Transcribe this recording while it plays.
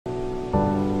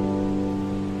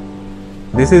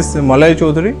This is Maloy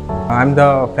Chowdhury. I am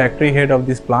the factory head of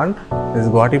this plant. This is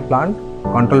Guwahati plant,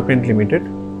 Control Print Limited.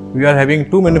 We are having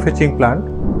two manufacturing plants,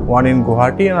 one in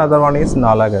Guwahati and another one is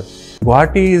Nalagarh.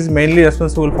 Guwahati is mainly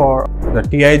responsible for the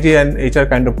TIJ and HR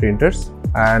kind of printers,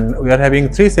 and we are having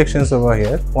three sections over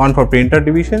here. One for printer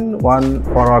division, one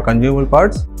for our consumable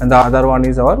parts, and the other one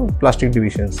is our plastic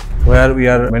divisions, where we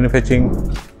are manufacturing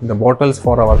the bottles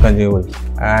for our consumable.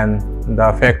 And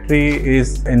the factory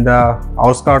is in the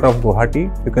outskirts of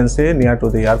Guwahati, you can say, near to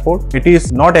the airport. It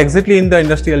is not exactly in the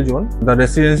industrial zone. The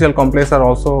residential complex are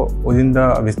also within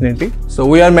the vicinity. So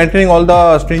we are maintaining all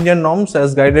the stringent norms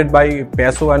as guided by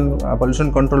PASO and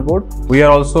Pollution Control Board. We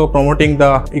are also promoting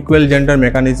the equal gender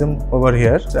mechanism over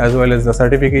here, as well as the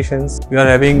certifications. We are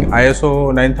having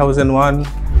ISO 9001,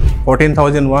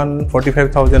 14001,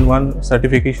 45001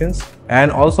 certifications,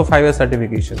 and also 5S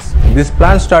certifications. This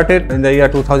plant started in the year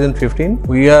 2015.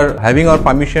 We are having our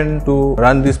permission to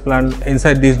run this plant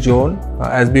inside this zone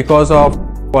as because of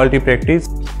quality practice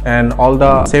and all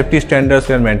the safety standards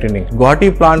we are maintaining.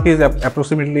 Guwahati plant is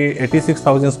approximately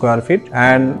 86,000 square feet,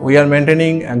 and we are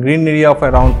maintaining a green area of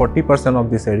around 40% of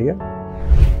this area,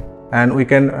 and we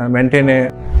can maintain a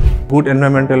good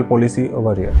environmental policy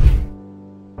over here.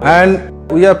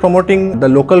 And we are promoting the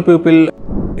local people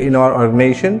in our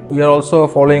organization. We are also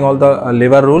following all the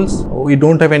labor rules. We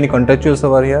don't have any contractuals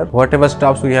over here. Whatever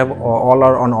staffs we have, all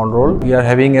are on roll. We are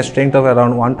having a strength of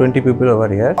around 120 people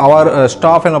over here. Our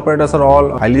staff and operators are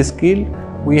all highly skilled.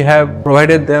 We have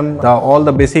provided them all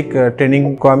the basic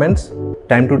training requirements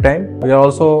time to time. We are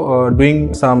also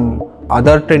doing some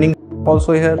other training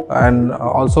also here, and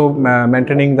also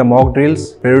maintaining the mock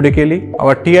drills periodically.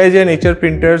 Our TIJ and HR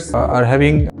printers are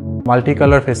having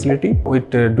multicolor facility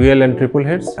with dual and triple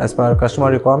heads as per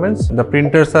customer requirements. The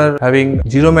printers are having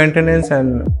zero maintenance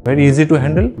and very easy to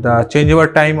handle. The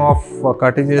changeover time of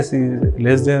cartridges is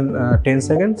less than 10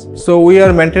 seconds. So we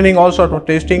are maintaining all sort of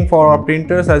testing for our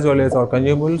printers as well as our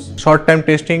consumables. Short time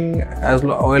testing as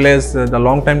well as the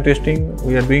long time testing.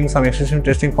 We are doing some extension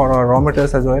testing for our raw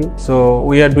materials as well. So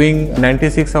we are doing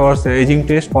 96 hours aging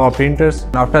test for our printers.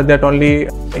 After that only,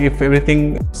 if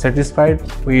everything satisfied,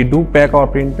 we do pack our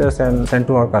printers and send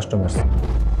to our customers.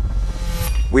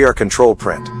 We are Control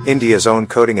Print, India's own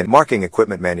coding and marking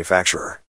equipment manufacturer.